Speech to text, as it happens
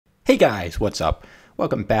Hey guys, what's up?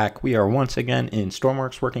 Welcome back. We are once again in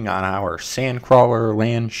Stormworks working on our sandcrawler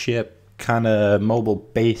land ship kind of mobile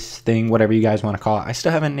base thing, whatever you guys want to call it. I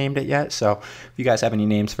still haven't named it yet, so if you guys have any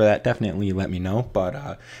names for that, definitely let me know.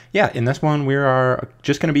 But yeah, in this one we are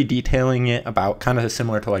just going to be detailing it about kind of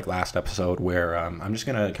similar to like last episode where I'm just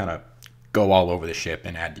going to kind of go all over the ship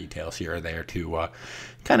and add details here or there to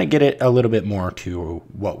kind of get it a little bit more to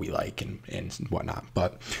what we like and whatnot.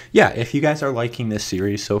 But yeah, if you guys are liking this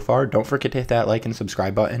series so far, don't forget to hit that like and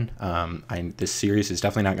subscribe button. This series is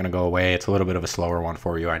definitely not going to go away. It's a little bit of a slower one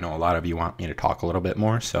for you. I know a lot of you want me to talk a little bit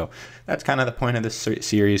more, so that's kind of the point of this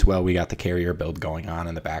series. Well, we got the carrier build going on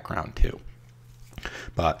in the background too.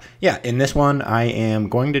 But yeah, in this one, I am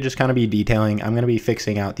going to just kind of be detailing. I'm going to be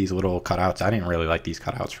fixing out these little cutouts. I didn't really like these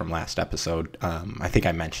cutouts from last episode. I think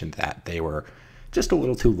I mentioned that they were just a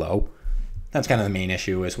little too low. That's kind of the main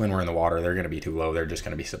issue is when we're in the water, they're going to be too low. They're just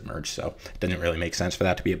going to be submerged. So it didn't really make sense for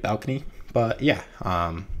that to be a balcony. But yeah,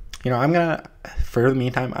 you know, for the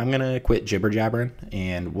meantime, I'm going to quit jibber jabbering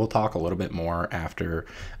and we'll talk a little bit more after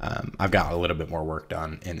I've got a little bit more work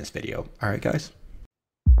done in this video. All right, guys.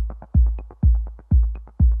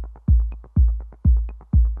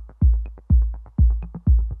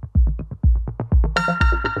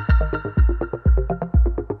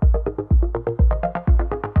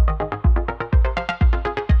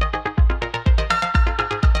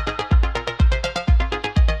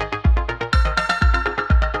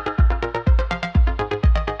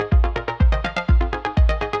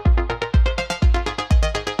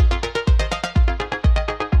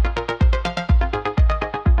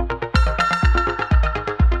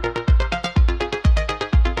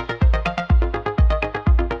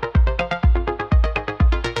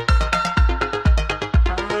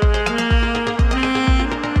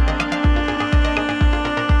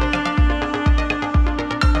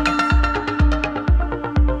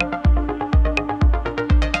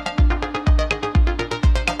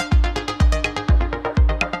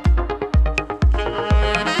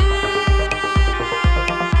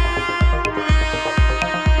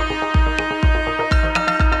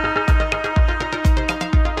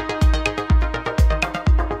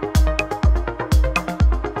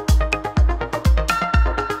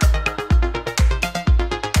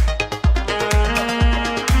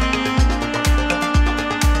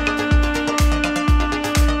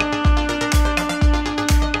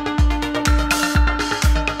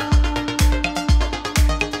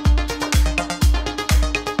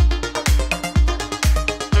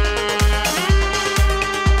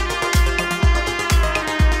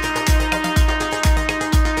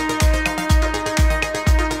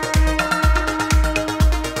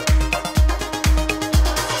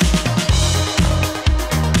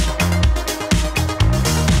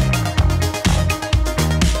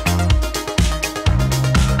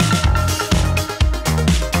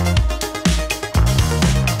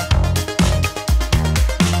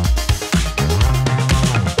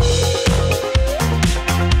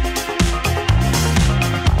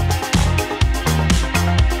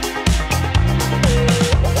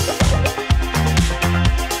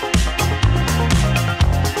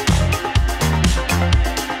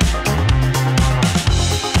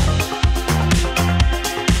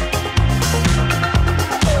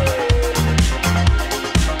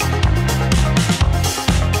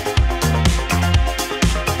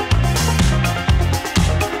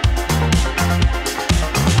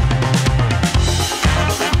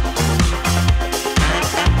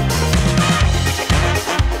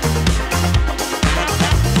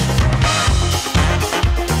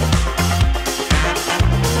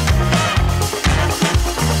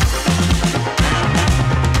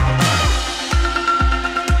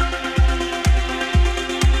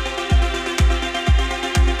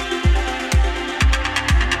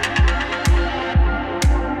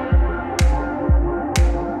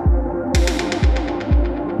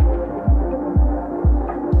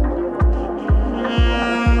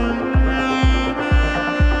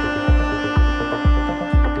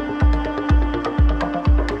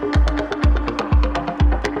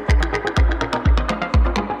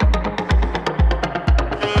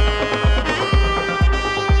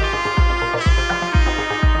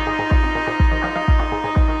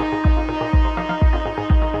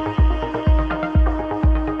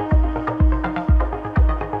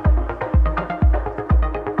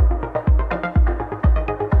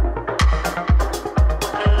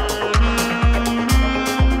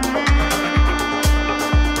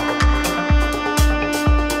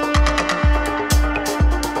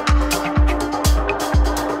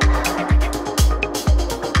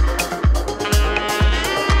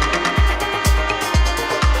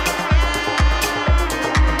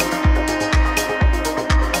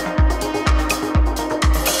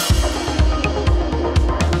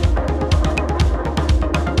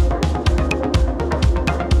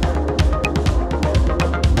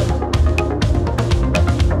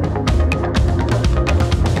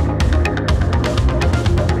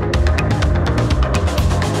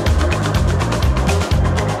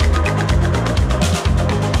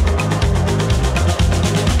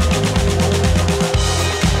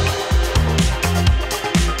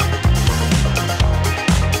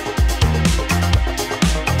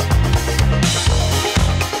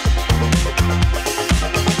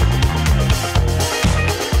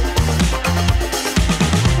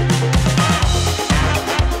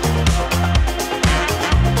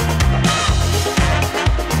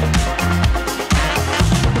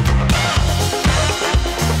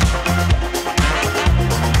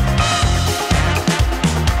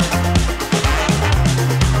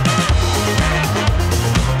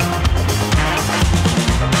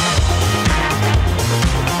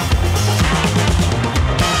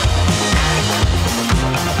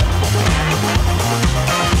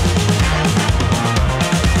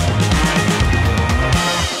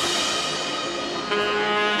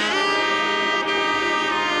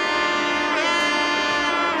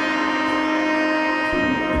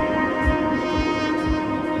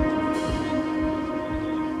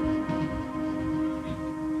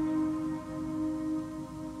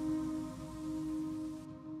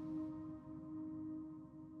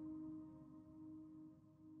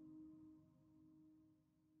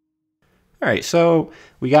 All right, so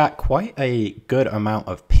we got quite a good amount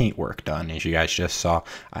of paint work done, as you guys just saw.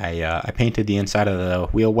 I painted the inside of the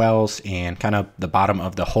wheel wells and kind of the bottom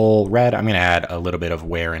of the hull red. I'm going to add a little bit of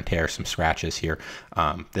wear and tear, some scratches here.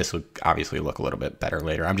 This will obviously look a little bit better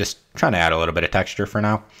later. I'm just trying to add a little bit of texture for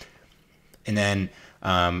now. And then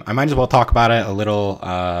I might as well talk about it a little,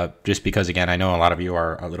 just because, again, I know a lot of you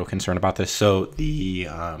are a little concerned about this. So the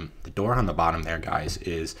door on the bottom there, guys,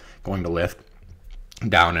 is going to lift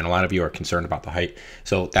down, and a lot of you are concerned about the height.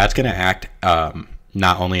 So that's going to act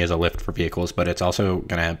not only as a lift for vehicles, but it's also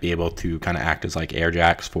going to be able to kind of act as like air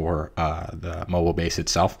jacks for the mobile base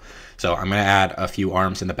itself. So I'm going to add a few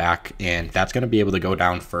arms in the back, and that's going to be able to go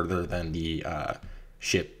down further than the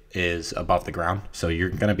ship is above the ground. So you're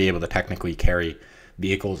going to be able to technically carry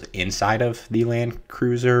vehicles inside of the Land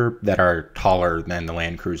Cruiser that are taller than the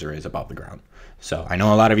Land Cruiser is above the ground. So I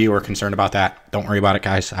know a lot of you are concerned about that. Don't worry about it,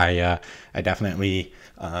 guys. I definitely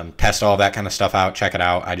test all that kind of stuff out, check it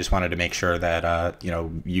out. I just wanted to make sure that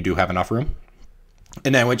you do have enough room.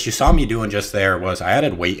 And then what you saw me doing just there was I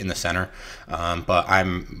added weight in the center, but I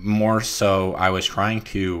was trying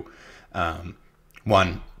to,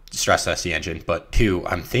 one, stress test the engine, but two,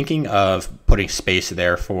 I'm thinking of putting space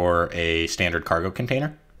there for a standard cargo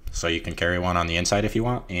container, so you can carry one on the inside if you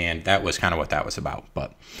want, and that was kind of what that was about.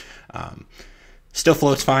 But still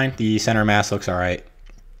floats fine. The center mass looks all right.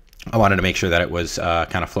 I wanted to make sure that it was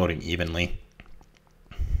kind of floating evenly.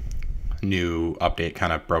 New update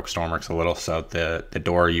kind of broke Stormworks a little, so the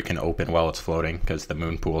door you can open while it's floating because the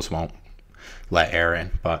moon pools won't let air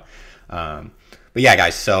in. But yeah,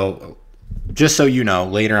 guys, so just so you know,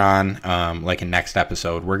 later on, like in next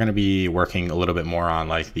episode, we're going to be working a little bit more on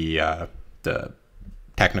like the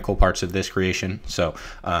technical parts of this creation. So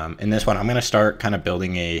in this one, I'm going to start kind of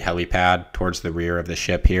building a helipad towards the rear of the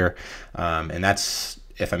ship here. And that's,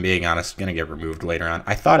 if I'm being honest, going to get removed later on.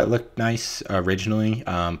 I thought it looked nice originally,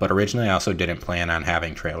 but originally I also didn't plan on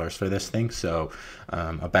having trailers for this thing. So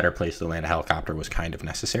a better place to land a helicopter was kind of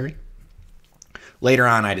necessary. Later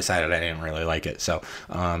on, I decided I didn't really like it. So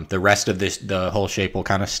the rest of the whole shape will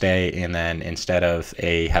kind of stay. And then instead of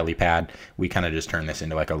a helipad, we kind of just turn this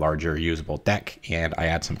into like a larger usable deck. And I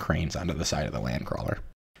add some cranes onto the side of the land crawler.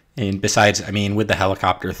 And besides, I mean, with the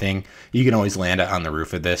helicopter thing, you can always land it on the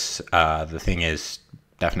roof of this. The thing is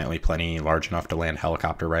definitely plenty large enough to land a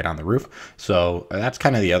helicopter right on the roof. So that's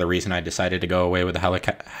kind of the other reason I decided to go away with the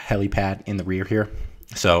helipad in the rear here.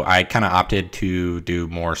 So I kind of opted to do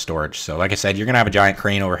more storage. So like I said, you're going to have a giant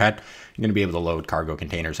crane overhead. You're going to be able to load cargo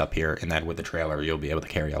containers up here. And then with the trailer, you'll be able to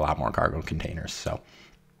carry a lot more cargo containers. So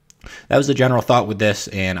that was the general thought with this.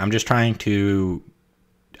 And I'm just trying to,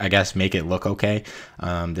 I guess, make it look okay.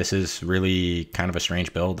 This is really kind of a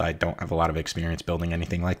strange build. I don't have a lot of experience building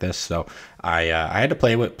anything like this. So I had to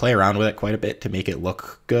play around with it quite a bit to make it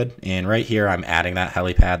look good. And right here, I'm adding that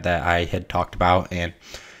helipad that I had talked about. And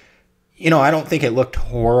I don't think it looked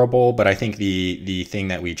horrible, but I think the thing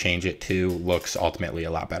that we change it to looks ultimately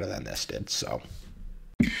a lot better than this did. So.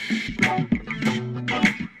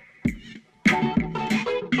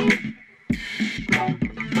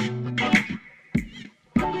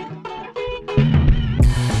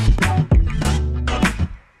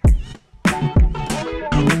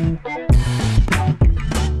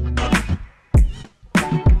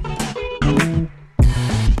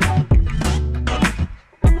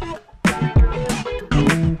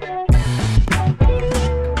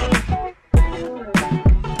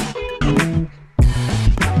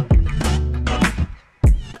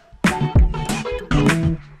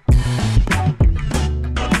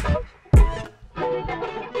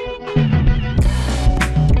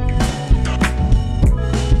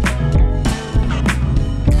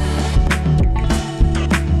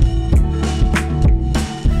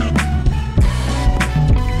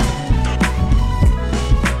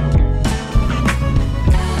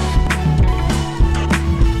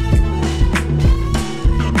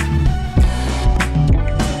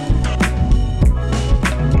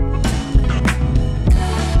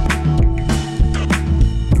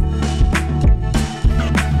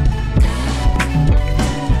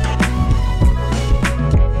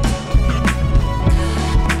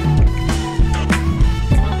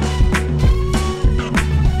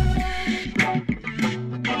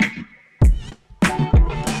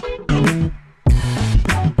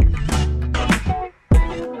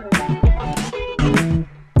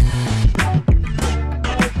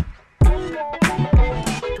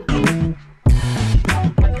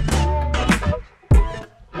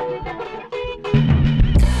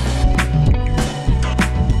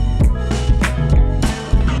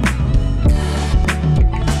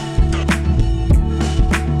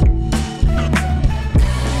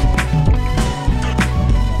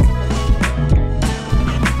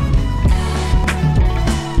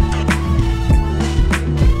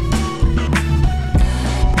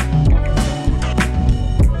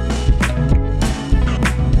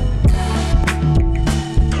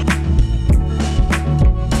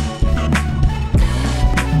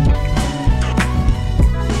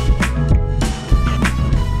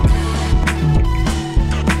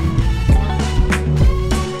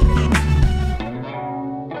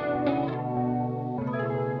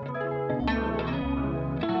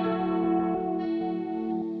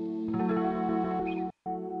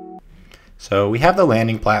 So we have the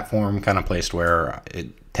landing platform kind of placed where it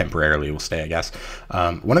temporarily will stay, I guess.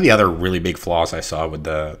 One of the other really big flaws I saw with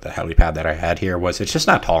the helipad that I had here was it's just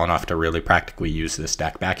not tall enough to really practically use this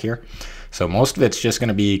deck back here. So most of it's just going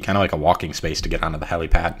to be kind of like a walking space to get onto the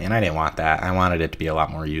helipad, and I didn't want that. I wanted it to be a lot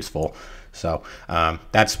more useful. So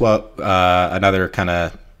that's what another kind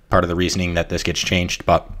of part of the reasoning that this gets changed,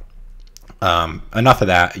 but enough of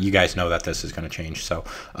that. You guys know that this is going to change. So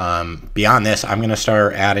beyond this, I'm going to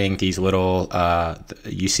start adding these little,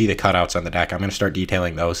 you see the cutouts on the deck. I'm going to start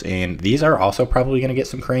detailing those, and these are also probably going to get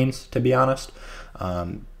some cranes, to be honest.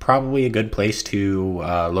 Probably a good place to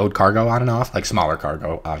load cargo on and off, like smaller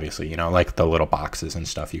cargo, obviously, you know, like the little boxes and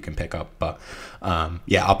stuff you can pick up. But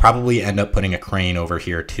yeah, I'll probably end up putting a crane over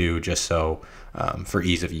here too, just so for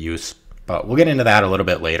ease of use. But we'll get into that a little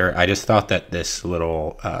bit later. I just thought that this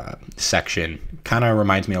little section kind of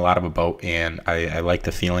reminds me a lot of a boat, and I like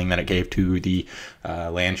the feeling that it gave to the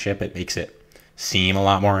land ship. It makes it seem a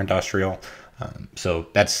lot more industrial. So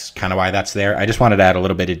that's kind of why that's there. I just wanted to add a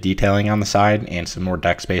little bit of detailing on the side and some more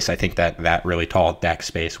deck space. I think that really tall deck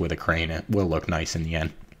space with a crane, it will look nice in the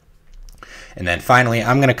end. And then finally,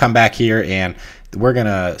 I'm going to come back here and we're going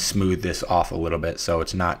to smooth this off a little bit so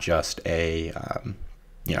it's not just a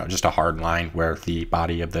you know, just a hard line where the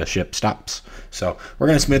body of the ship stops. So we're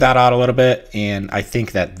going to smooth that out a little bit, and I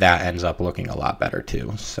think that that ends up looking a lot better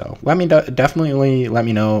too. So let me definitely let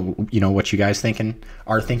me know, you know, what you guys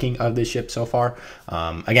are thinking of this ship so far.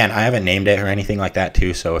 Again, I haven't named it or anything like that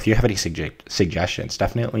too, so if you have any suggestions,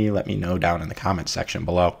 definitely let me know down in the comments section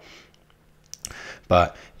below.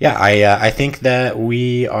 But yeah, I think that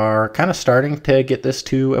we are kind of starting to get this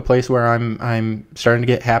to a place where I'm starting to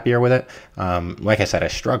get happier with it. Like I said, I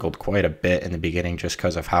struggled quite a bit in the beginning just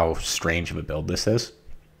because of how strange of a build this is.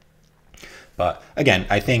 But again,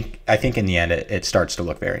 I think in the end it starts to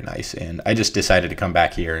look very nice, and I just decided to come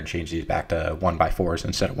back here and change these back to 1x4s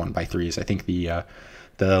instead of 1x3s. I think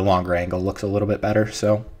the longer angle looks a little bit better.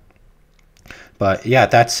 So, but yeah,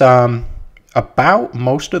 that's about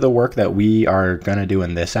most of the work that we are going to do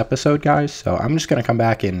in this episode, guys. So I'm just going to come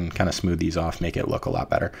back and kind of smooth these off, make it look a lot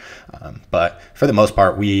better. But for the most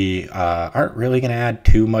part, we aren't really going to add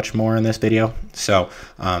too much more in this video. So,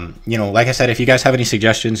 you know, like I said, if you guys have any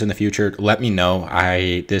suggestions in the future, let me know.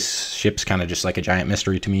 This ship's kind of just like a giant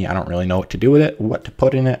mystery to me. I don't really know what to do with it, what to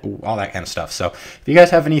put in it, all that kind of stuff. So if you guys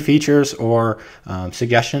have any features or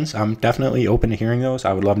suggestions, I'm definitely open to hearing those.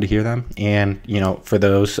 I would love to hear them. And, you know, for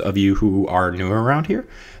those of you who are newer around here,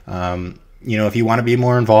 you know, if you want to be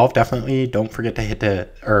more involved, definitely don't forget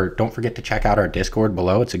to check out our Discord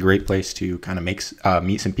below. It's a great place to kind of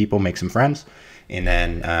meet some people, make some friends, and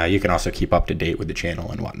then you can also keep up to date with the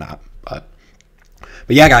channel and whatnot. But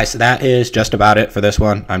yeah, guys, that is just about it for this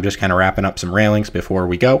one. I'm just kind of wrapping up some railings before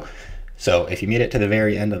we go. So if you made it to the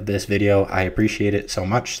very end of this video, I appreciate it so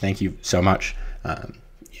much. Thank you so much.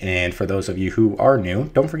 And for those of you who are new,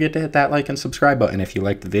 don't forget to hit that like and subscribe button if you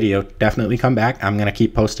liked the video. Definitely come back. I'm going to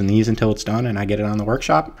keep posting these until it's done and I get it on the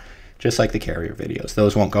workshop, just like the carrier videos.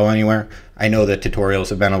 Those won't go anywhere. I know the tutorials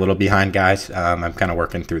have been a little behind, guys. I'm kind of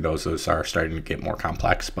working through those. Those are starting to get more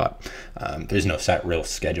complex, but there's no set real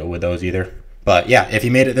schedule with those either. But yeah, if you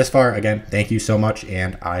made it this far, again, thank you so much,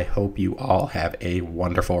 and I hope you all have a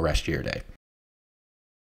wonderful rest of your day.